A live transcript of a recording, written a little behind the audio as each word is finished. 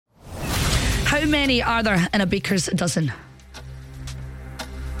How many are there in a baker's dozen?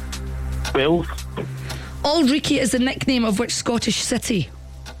 12. Airdrie is the nickname of which Scottish city?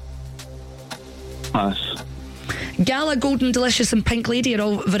 Pass. Gala, Golden Delicious and Pink Lady are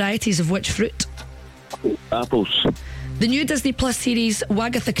all varieties of which fruit? Apples. The new Disney Plus series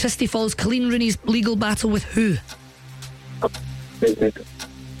Wagatha Christie follows Colleen Rooney's legal battle with who? Rebecca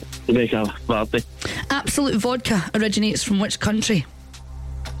Vardy. Absolute Vodka originates from which country?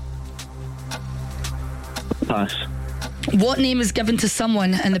 Pass. What name is given to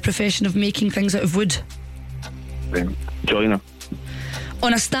someone in the profession of making things out of wood? Joiner.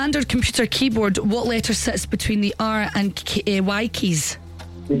 On a standard computer keyboard, what letter sits between the R and Y keys?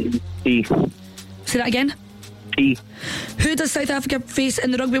 E. Say that again. E. Who does South Africa face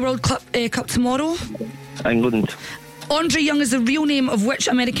in the Rugby World Cup tomorrow? England. Andre Young is the real name of which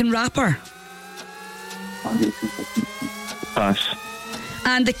American rapper? Pass.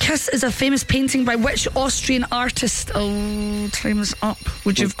 And The Kiss is a famous painting by which Austrian artist? Oh, time is up.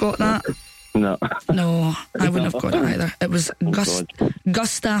 Would you have got that? No. No, I wouldn't have got it either. It was God.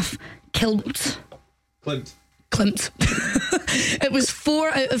 Gustav Klimt. It was 4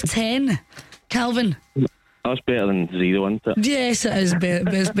 out of 10. Calvin. That's better than 0, isn't it? Yes, it is better.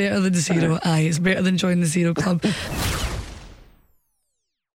 It's better than 0. Aye, it's better than joining the 0 club.